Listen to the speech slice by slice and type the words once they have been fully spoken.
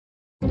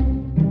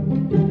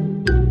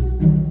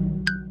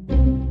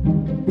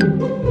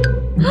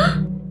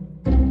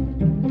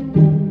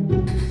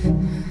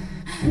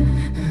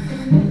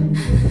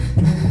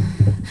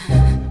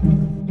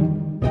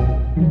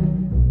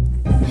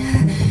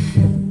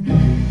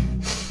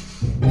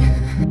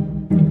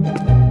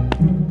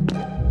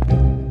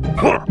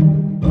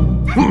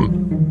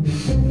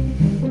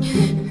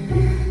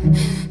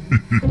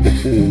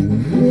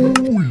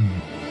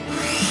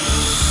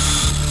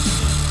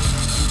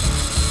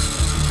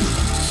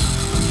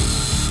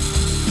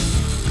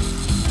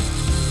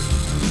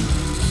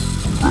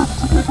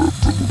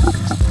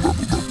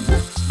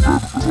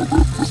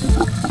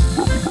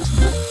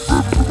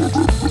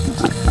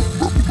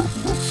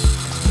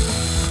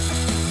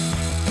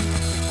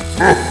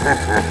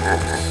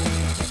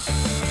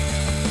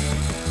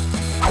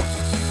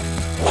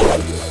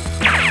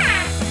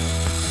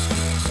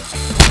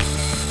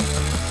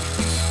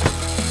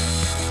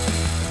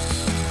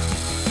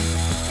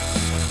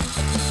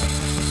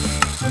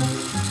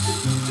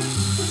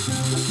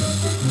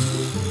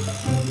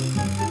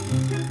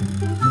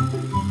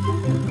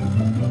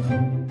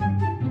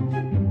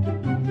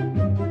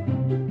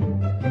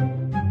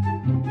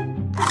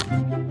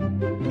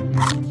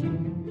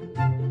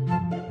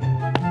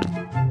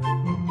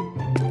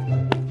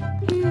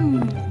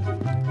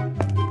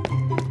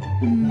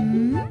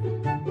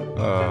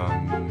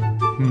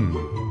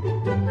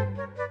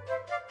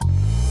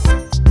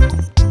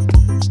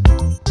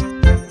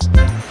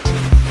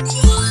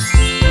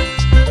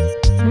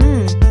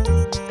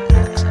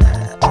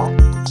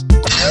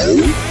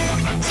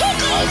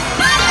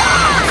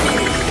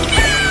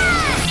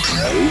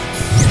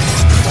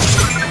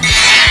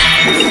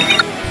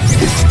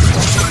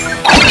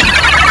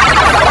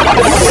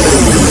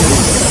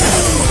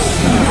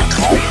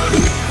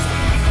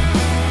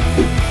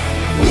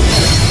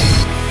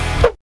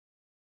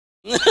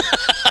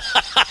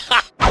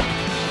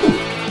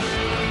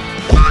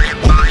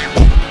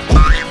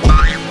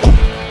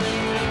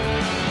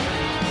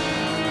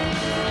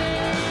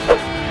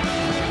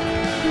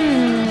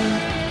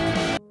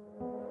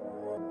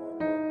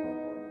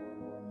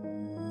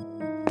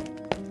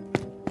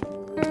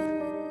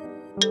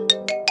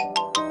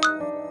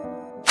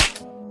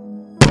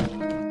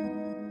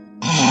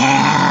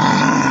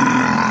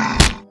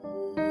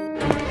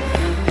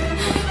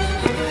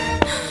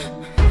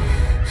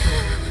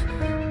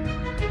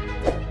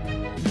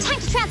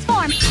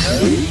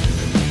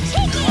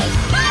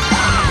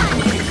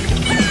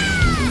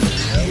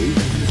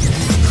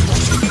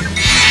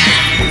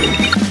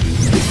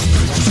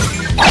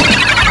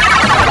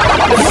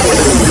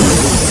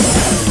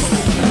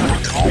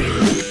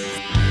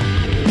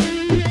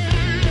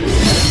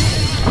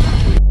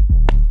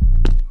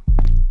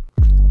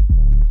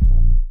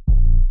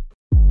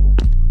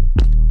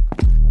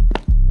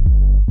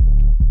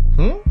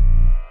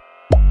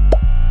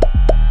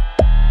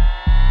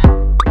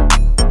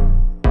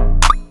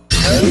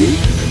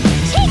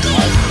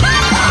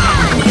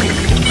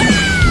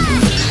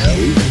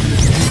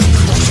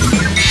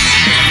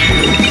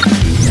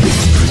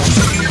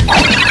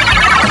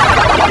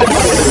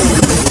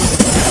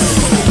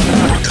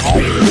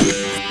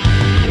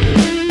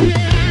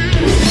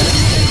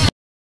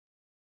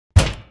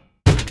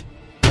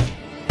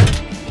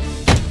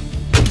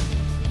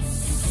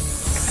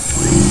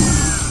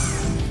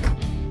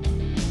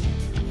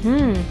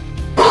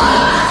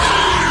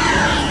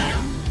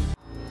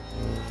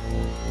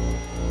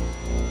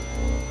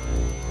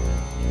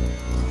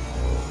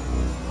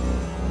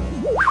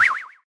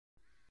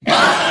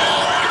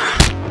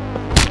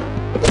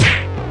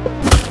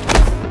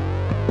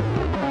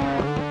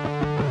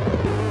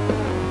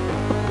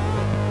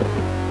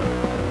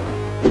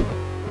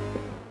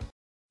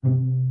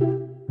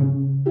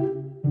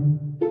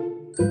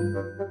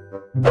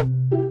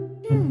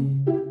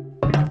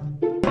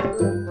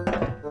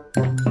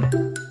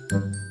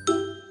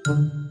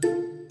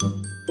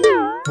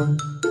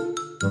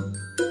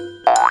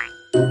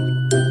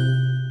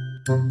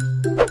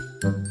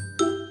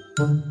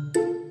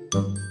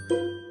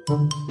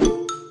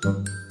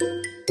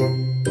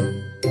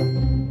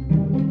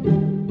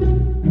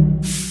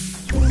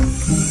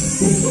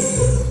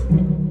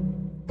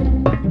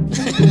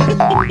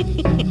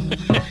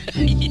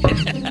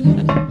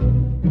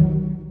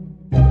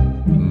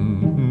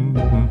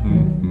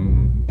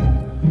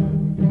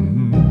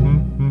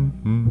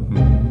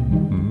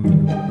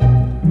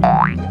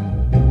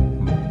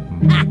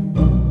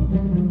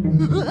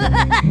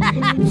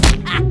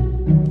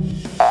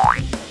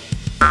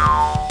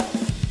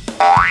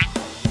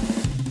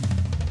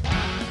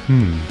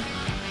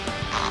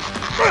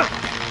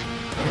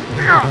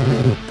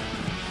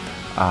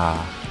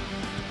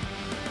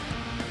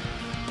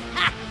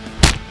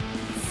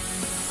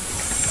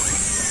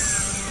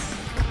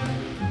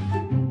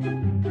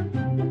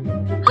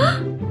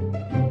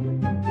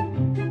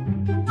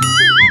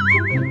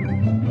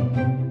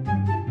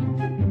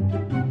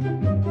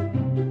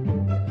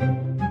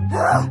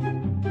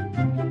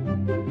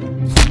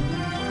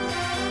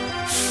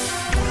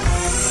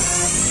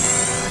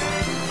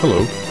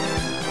Hello.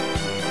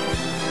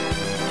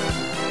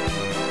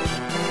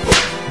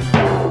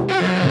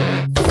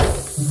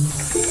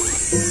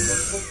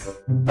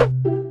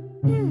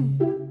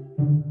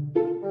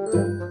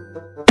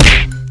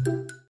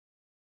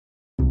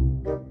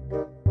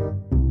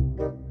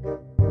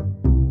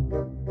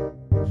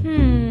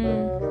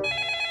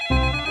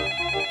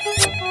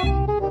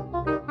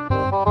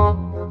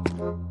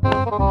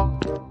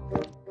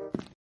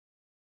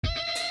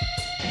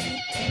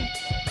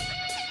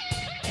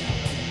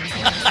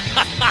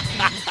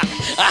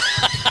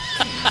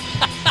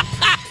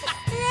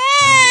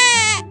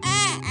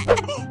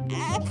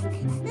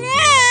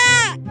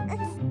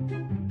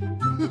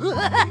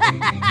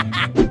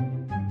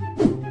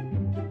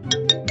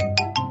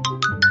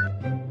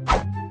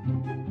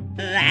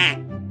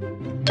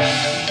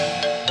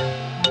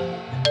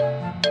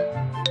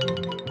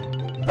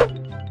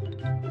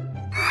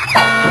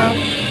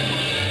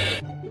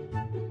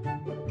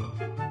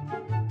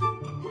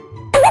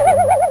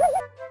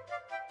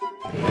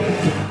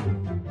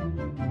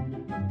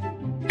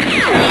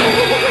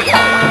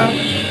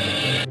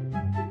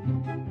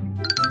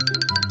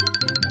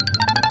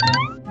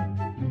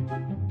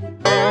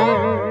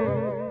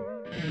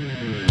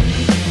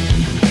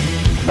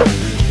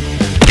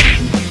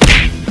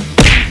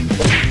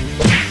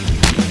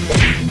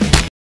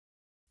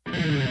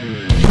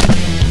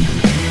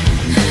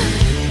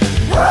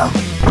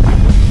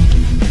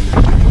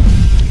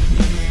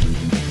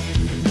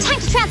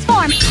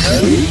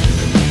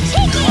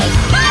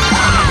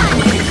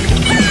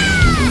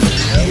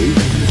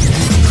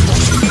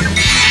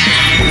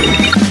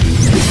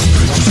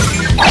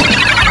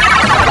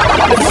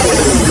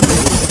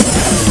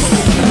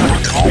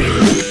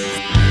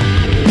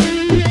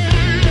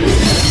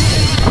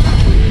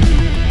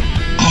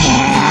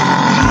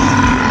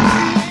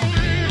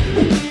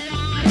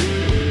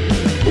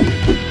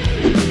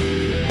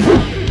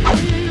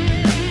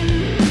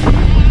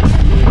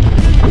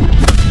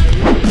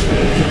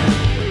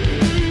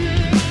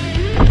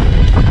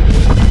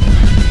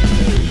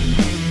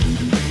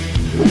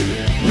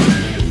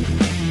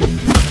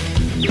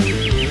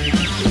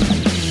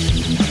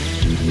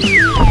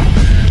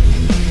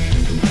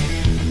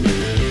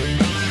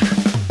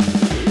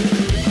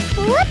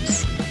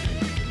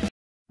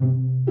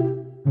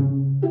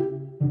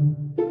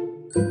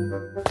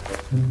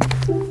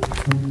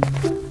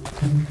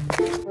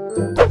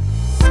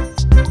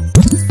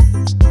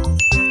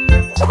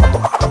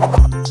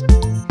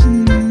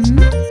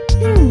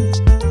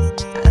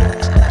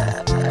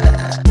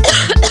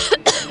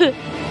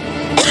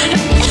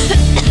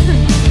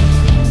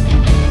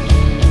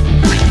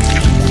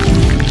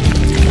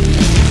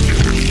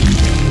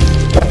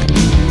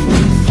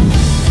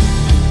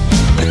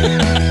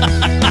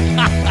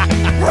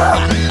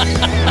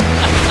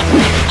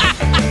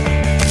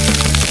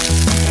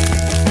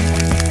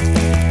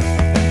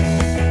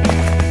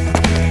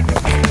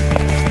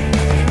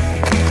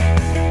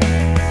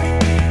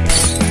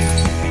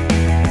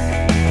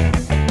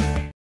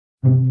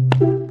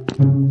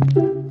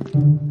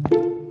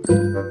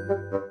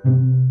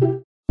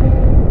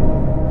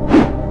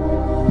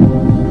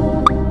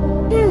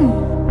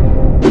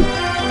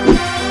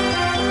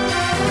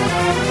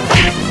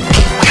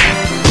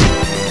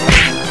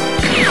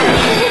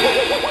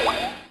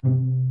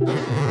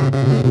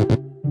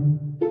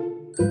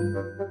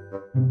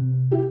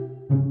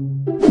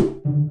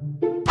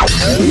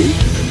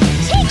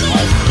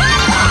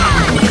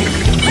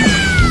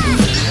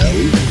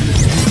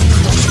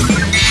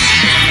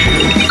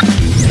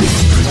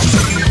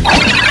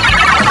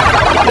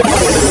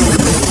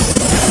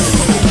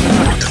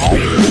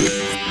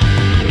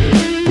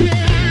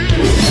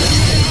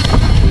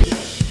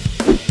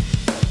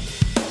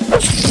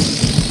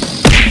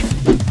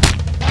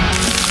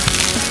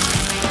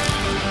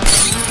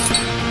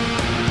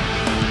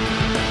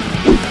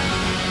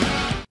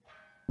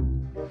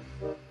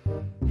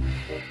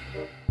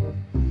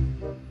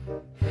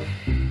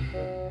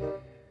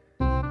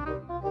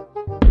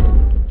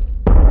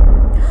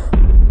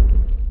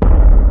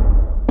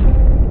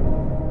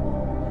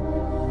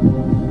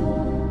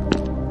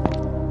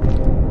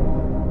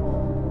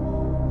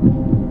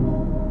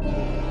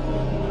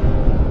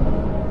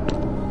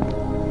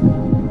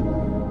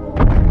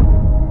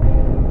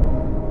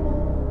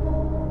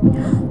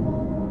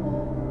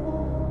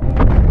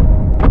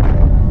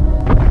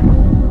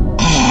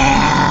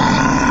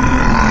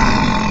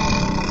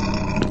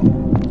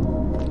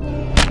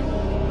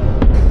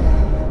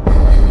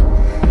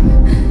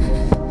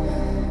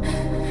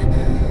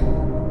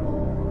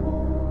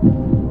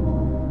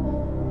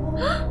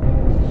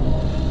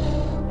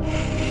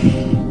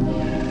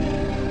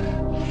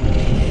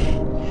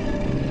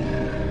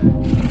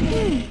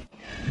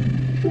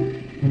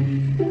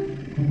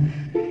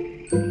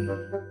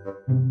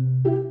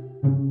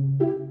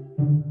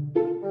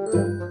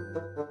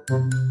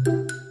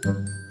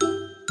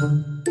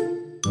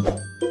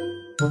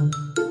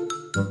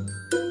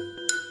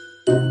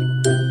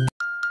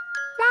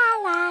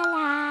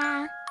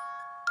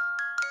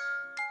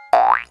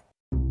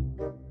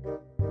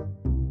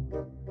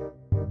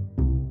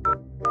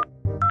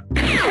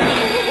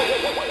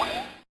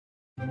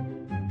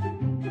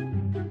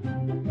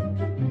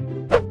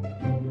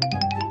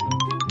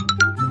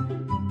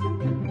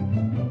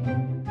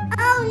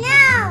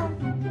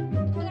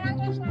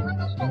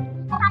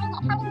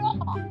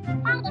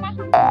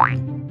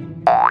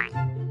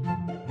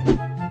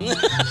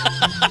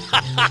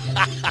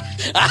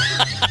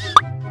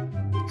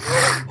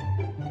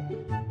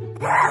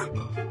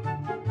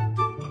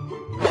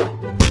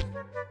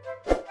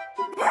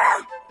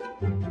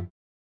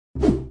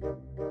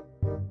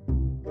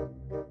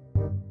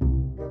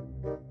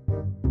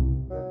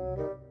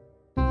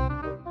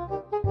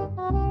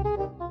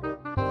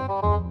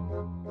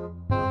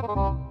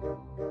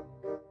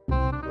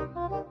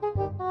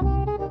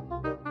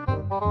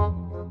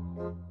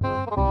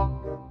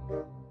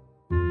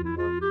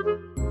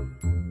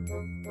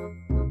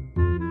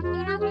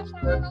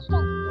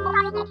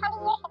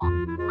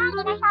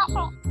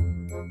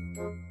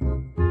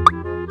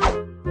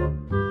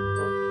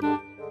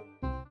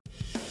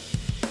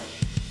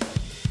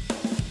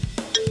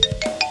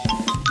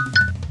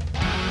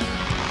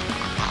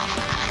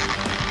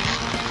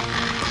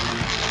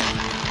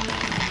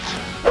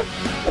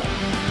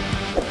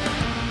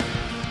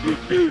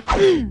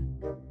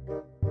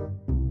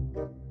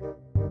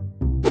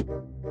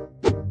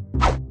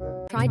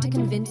 tried to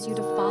convince you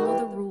to follow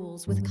the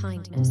rules with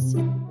kindness.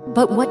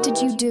 But what did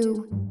you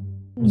do?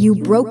 You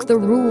broke the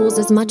rules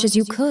as much as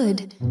you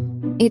could.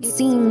 It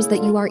seems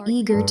that you are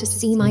eager to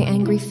see my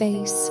angry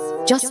face,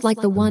 just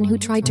like the one who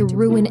tried to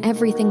ruin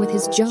everything with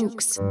his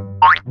jokes.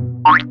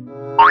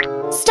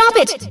 Stop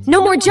it! No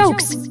more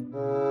jokes!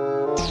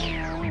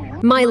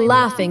 My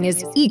laughing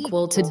is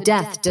equal to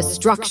death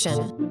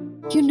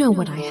destruction. You know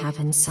what I have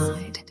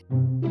inside.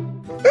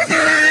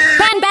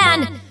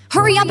 Ban!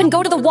 Hurry up and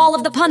go to the wall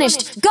of the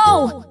punished!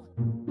 Go!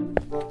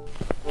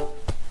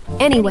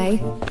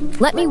 Anyway,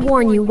 let me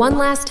warn you one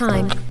last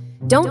time.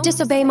 Don't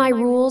disobey my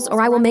rules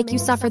or I will make you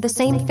suffer the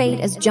same fate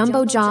as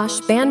Jumbo Josh,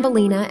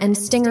 Banbaleena, and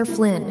Stinger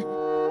Flynn.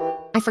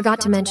 I forgot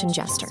to mention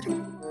Jester.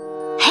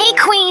 Hey,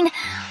 Queen!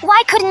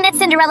 Why couldn't that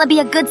Cinderella be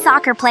a good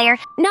soccer player?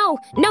 No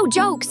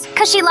jokes!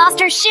 'Cause she lost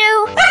her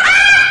shoe?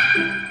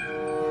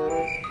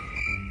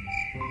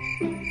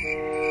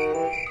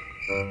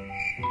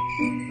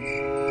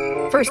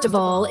 First of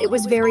all, it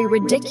was very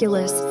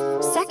ridiculous.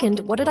 Second,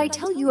 what did I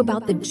tell you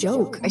about the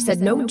joke? I said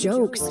no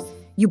jokes.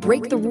 You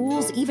break the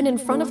rules even in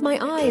front of my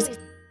eyes.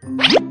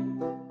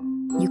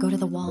 You go to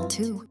the wall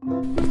too.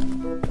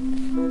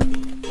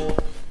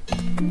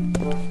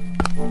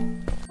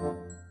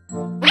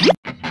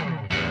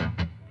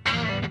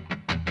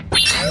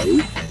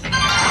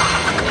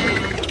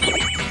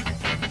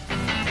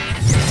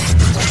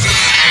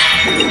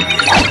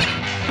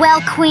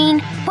 Well, Queen,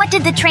 what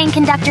did the train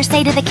conductor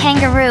say to the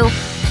kangaroo?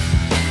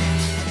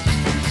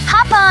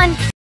 Hop on!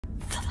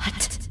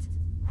 That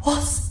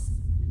was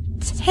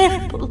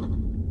terrible.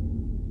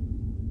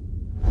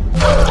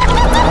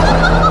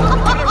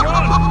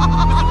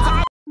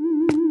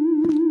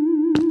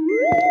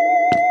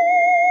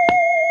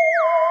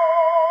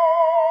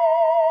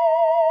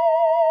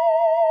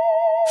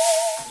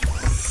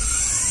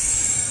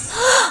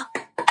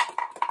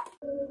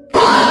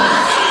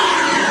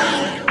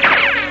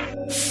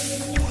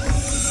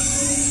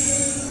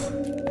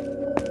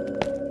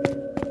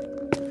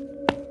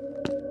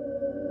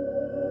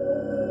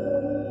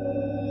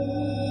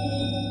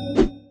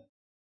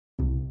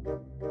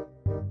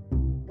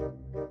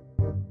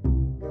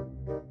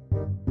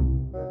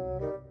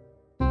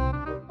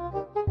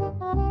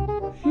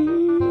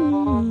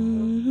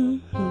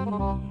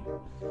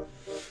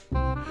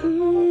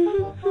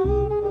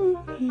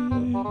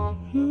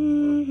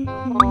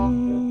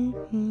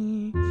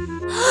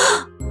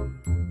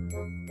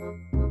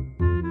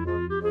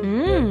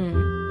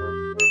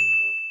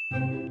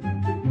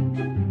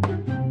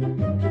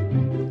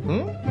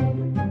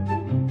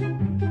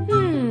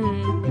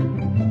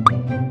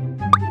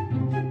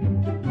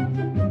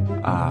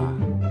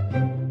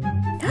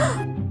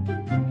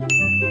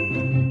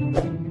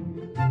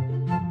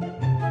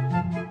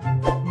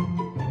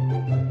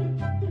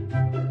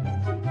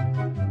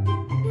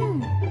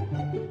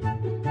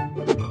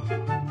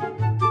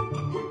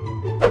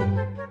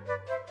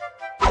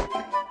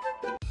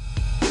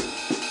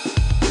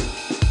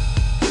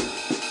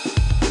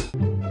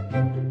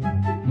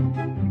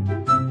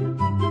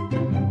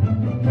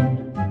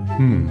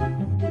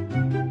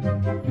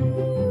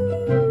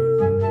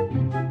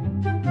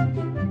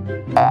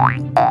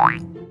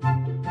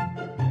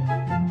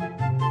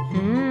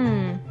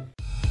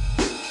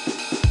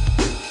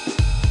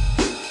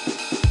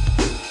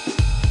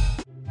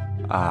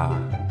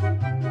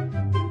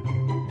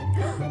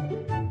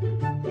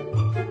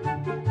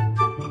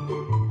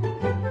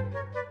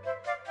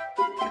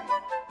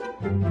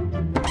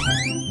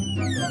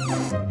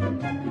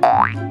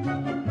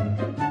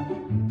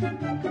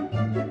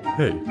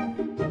 Hey.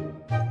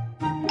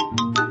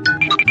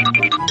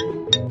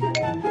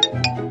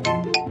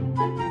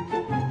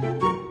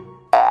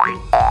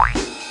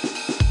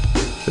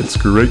 It's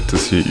great to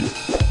see you.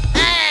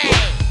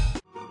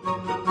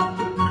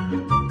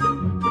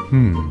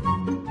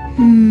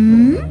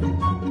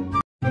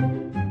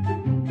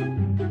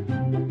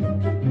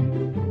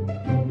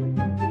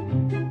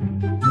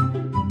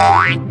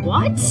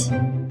 What?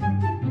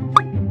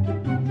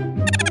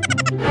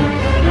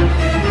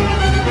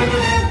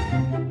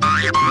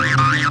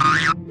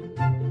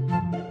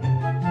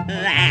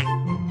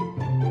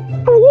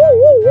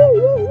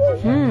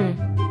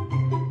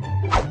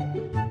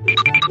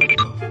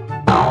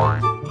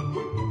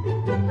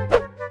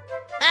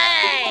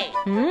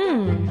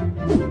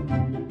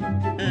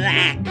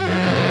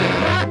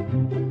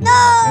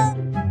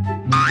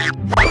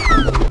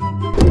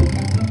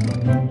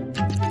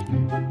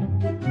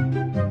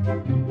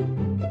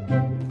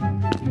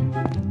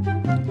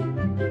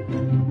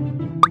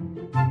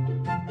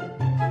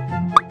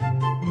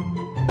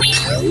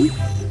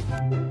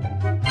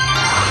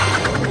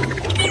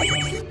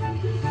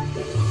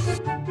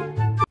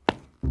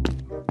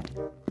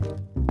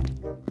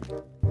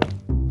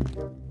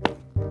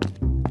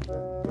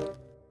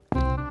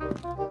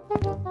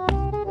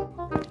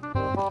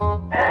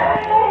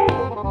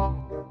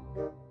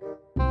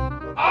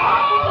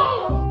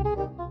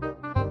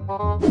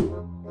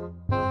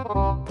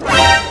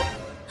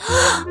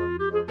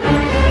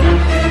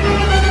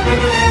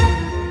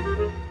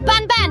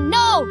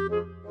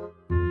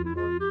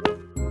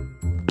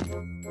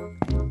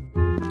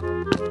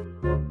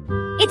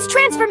 It's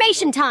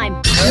transformation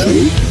time! Tiki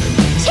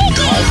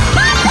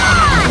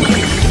Papa!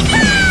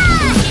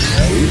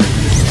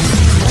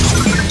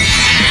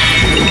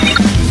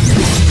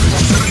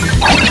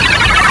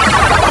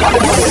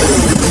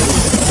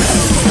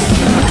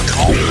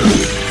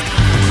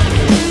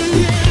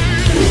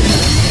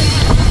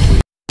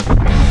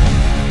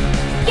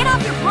 Get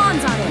off your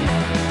pawns on him!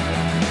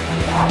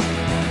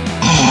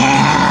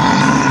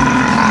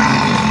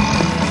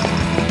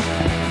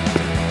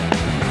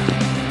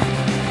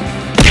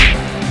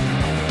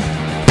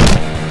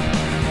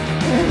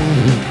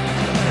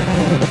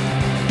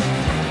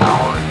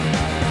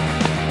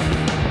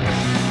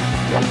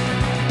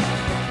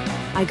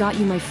 I got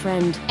you, my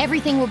friend.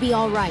 Everything will be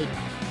all right.